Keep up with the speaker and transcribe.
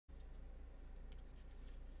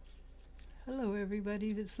Hello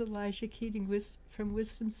everybody, this is Elijah Keating from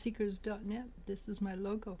wisdomseekers.net. This is my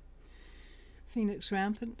logo, Phoenix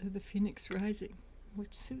Rampant to the Phoenix Rising,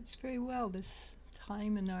 which suits very well this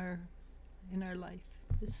time in our life.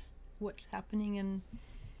 This what's happening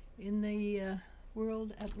in the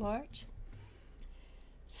world at large.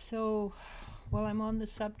 So while I'm on the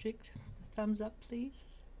subject, thumbs up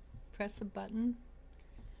please, press a button.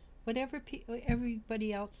 Whatever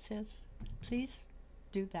everybody else says, please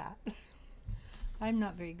do that. I'm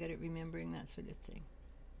not very good at remembering that sort of thing.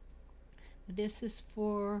 This is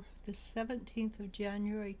for the 17th of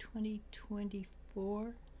January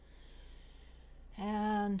 2024.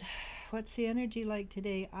 And what's the energy like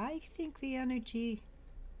today? I think the energy,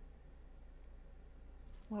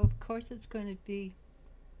 well, of course it's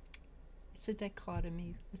a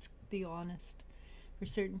dichotomy. Let's be honest. For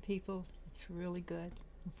certain people, it's really good.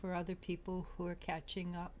 And for other people who are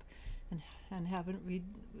catching up and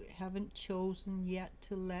haven't chosen yet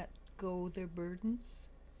to let go their burdens,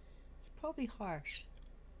 it's probably harsh.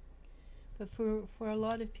 But for a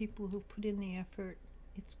lot of people who've put in the effort,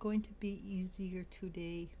 it's going to be easier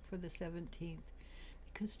today for the 17th,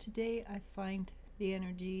 because today I find the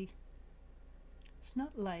energy, it's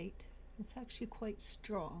not light, it's actually quite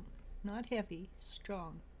strong, not heavy,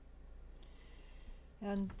 strong.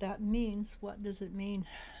 And that means, what does it mean?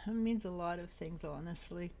 It means a lot of things,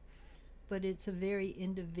 honestly. But it's a very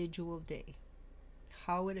individual day.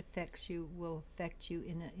 How it affects you will affect you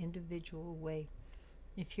in an individual way.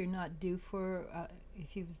 If you're not due for,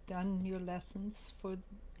 if you've done your lessons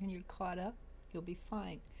and you're caught up, you'll be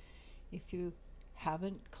fine. If you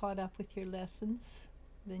haven't caught up with your lessons,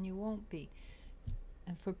 then you won't be.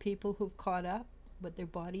 And for people who've caught up, but their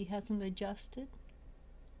body hasn't adjusted,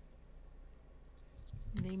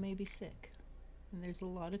 they may be sick. And there's a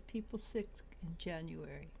lot of people sick in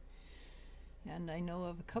January. And I know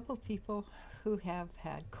of a couple of people who have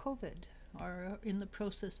had COVID or are in the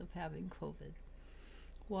process of having COVID.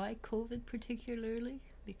 Why COVID particularly?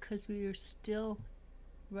 Because we are still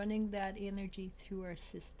running that energy through our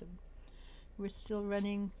system. We're still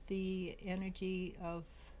running the energy of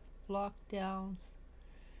lockdowns,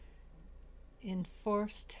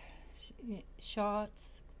 enforced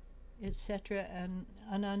shots, etc., and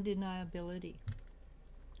an undeniability.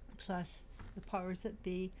 Plus, the powers that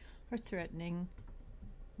be are threatening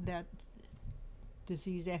that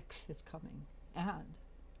disease X is coming, and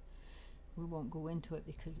we won't go into it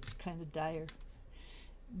because it's kind of dire.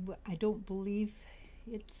 But I don't believe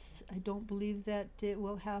that it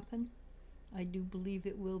will happen. I do believe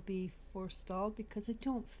it will be forestalled, because I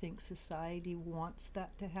don't think society wants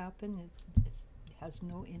that to happen. It has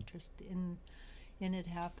no interest in it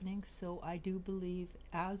happening. So I do believe,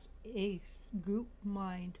 as a group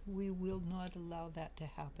mind, we will not allow that to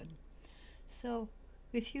happen. So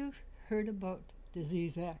if you've heard about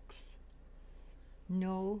disease X,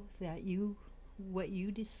 know that what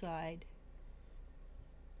you decide,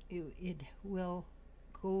 it will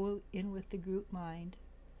go in with the group mind,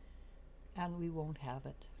 and we won't have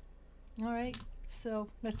it. All right, so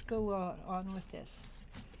let's go on with this.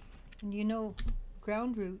 And you know,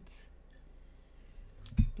 ground roots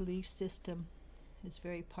belief system is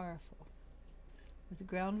very powerful. It was the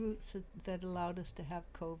ground roots that allowed us to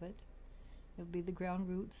have COVID. It will be the ground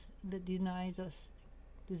roots that denies us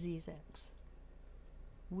disease X.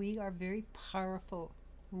 We are very powerful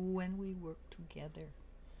when we work together.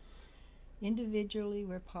 Individually,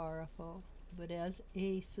 we're powerful, but as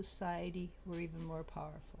a society, we're even more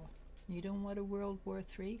powerful. You don't want a World War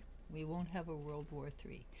III? We won't have a World War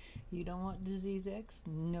III. You don't want disease X?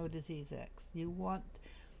 No disease X. You want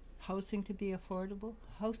housing to be affordable?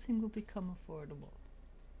 Housing will become affordable.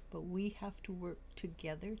 But we have to work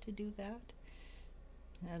together to do that.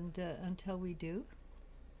 And until we do,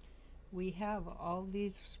 we have all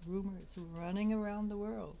these rumors running around the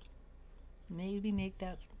world. Maybe make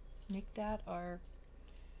that our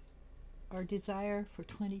desire for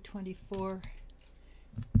 2024,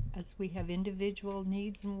 as we have individual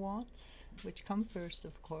needs and wants, which come first,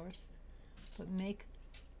 of course, but make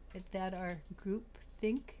it that our group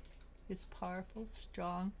think is powerful,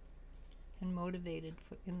 strong, and motivated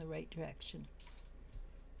in the right direction.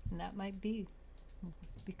 And that might be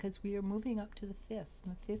because we are moving up to the fifth.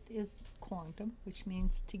 And the fifth is quantum, which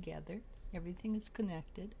means together. Everything is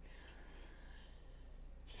connected.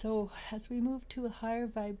 So as we move to a higher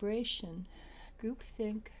vibration,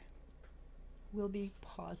 groupthink will be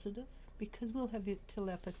positive, because we'll have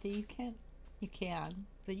telepathy. You can,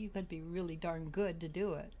 but you got to be really darn good to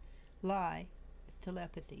do it. Lie with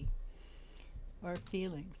telepathy or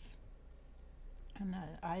feelings. And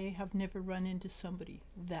I have never run into somebody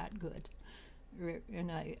that good.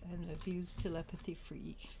 and I've used telepathy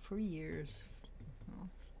for years, well,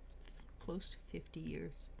 close to 50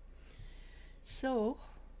 years. So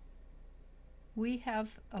we have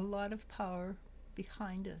a lot of power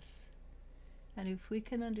behind us, and if we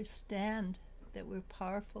can understand that we're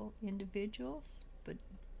powerful individuals, but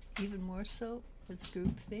even more so as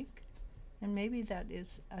groupthink, and maybe that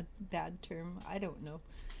is a bad term, I don't know.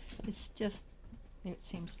 It's just, it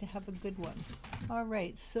seems to have a good one. All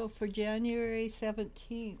right, so for January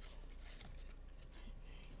 17th,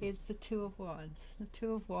 it's the Two of Wands. The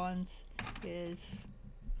Two of Wands is,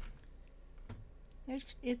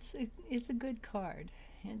 it's a good card.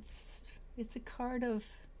 It's a card of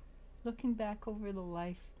looking back over the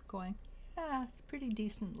life, going, yeah, it's a pretty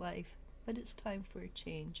decent life, but it's time for a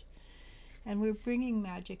change. And we're bringing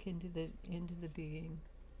magic into the being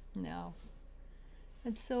now.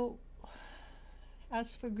 And so,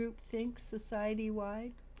 as for groupthink,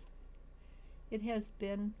 society-wide, it has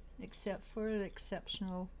been, except for an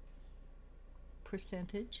exceptional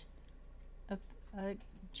percentage,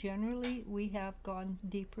 generally we have gone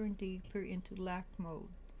deeper and deeper into lack mode.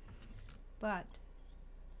 But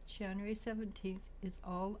January 17th is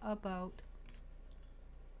all about,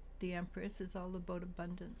 the Empress is all about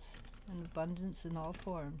abundance, and abundance in all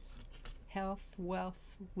forms. Health, wealth,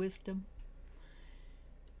 wisdom.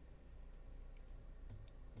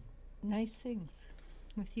 Nice things.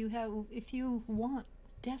 If you want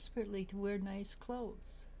desperately to wear nice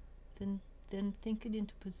clothes, then think it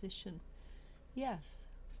into position. Yes,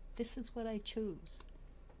 this is what I choose.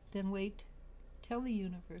 Then wait, tell the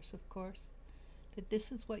universe, of course, that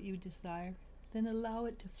this is what you desire. Then allow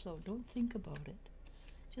it to flow. Don't think about it.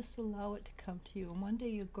 Just allow it to come to you. And one day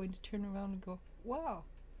you're going to turn around and go, wow,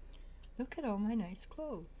 look at all my nice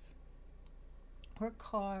clothes. Or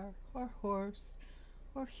car, or horse,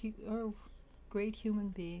 or great human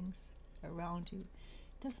beings around you.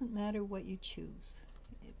 It doesn't matter what you choose,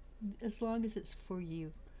 as long as it's for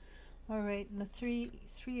you. All right, and the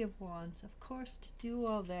three of Wands. Of course, to do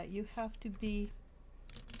all that, you have to be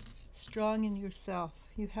strong in yourself.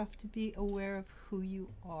 You have to be aware of who you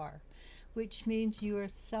are, which means you are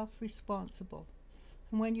self-responsible.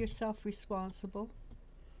 And when you're self-responsible,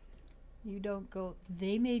 you don't go,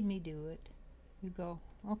 they made me do it. You go,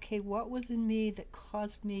 okay, what was in me that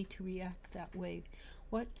caused me to react that way?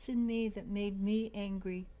 What's in me that made me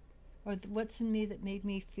angry? Or what's in me that made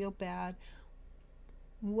me feel bad?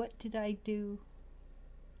 What did I do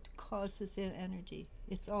to cause this energy?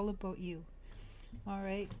 It's all about you. All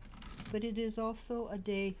right? But it is also a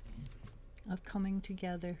day of coming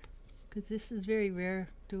together, because this is very rare.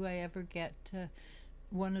 Do I ever get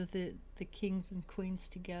one of the kings and queens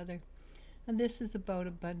together? And this is about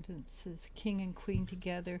abundance, as king and queen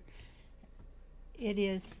together. It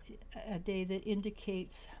is a day that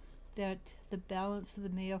indicates that the balance of the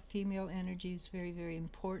male-female energy is very, very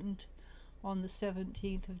important on the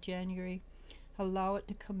 17th of January. Allow it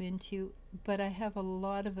to come into you. But I have a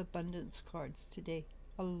lot of abundance cards today.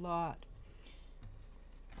 A lot.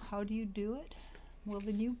 How do you do it? Well,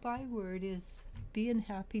 the new byword is be in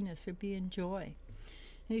happiness or be in joy.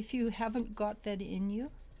 And if you haven't got that in you,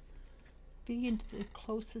 be in the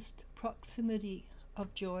closest proximity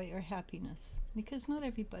of joy or happiness, because not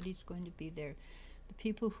everybody's going to be there. The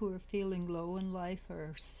people who are feeling low in life or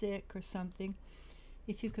are sick or something,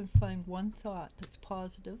 if you can find one thought that's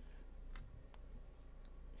positive,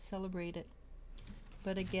 celebrate it.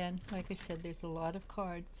 But again, like I said, there's a lot of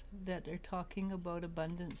cards that are talking about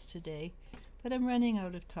abundance today, but I'm running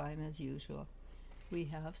out of time as usual. We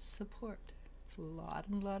have support, a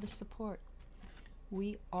lot of support.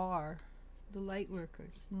 We are the light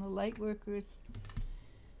workers, and the light workers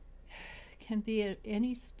can be at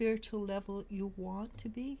any spiritual level you want to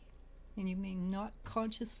be, and you may not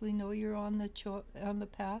consciously know you're on the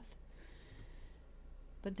path,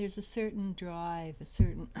 but there's a certain drive, a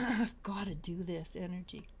certain I've got to do this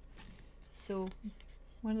energy. So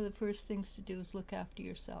one of the first things to do is look after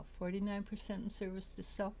yourself. 49% in service to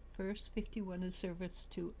self first, 51% in service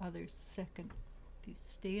to others second. If you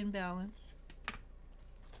stay in balance.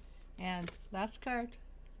 And last card,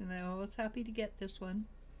 and I'm always happy to get this one.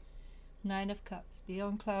 9 of Cups. Be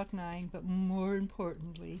on cloud 9, but more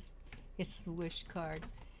importantly, it's the wish card.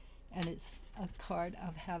 And it's a card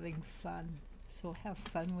of having fun. So have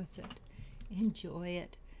fun with it. Enjoy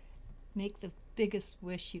it. Make the biggest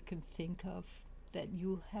wish you can think of that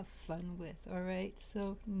you have fun with. All right?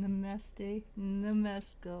 So, namaste,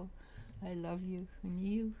 namasko. I love you. And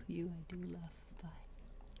you I do love.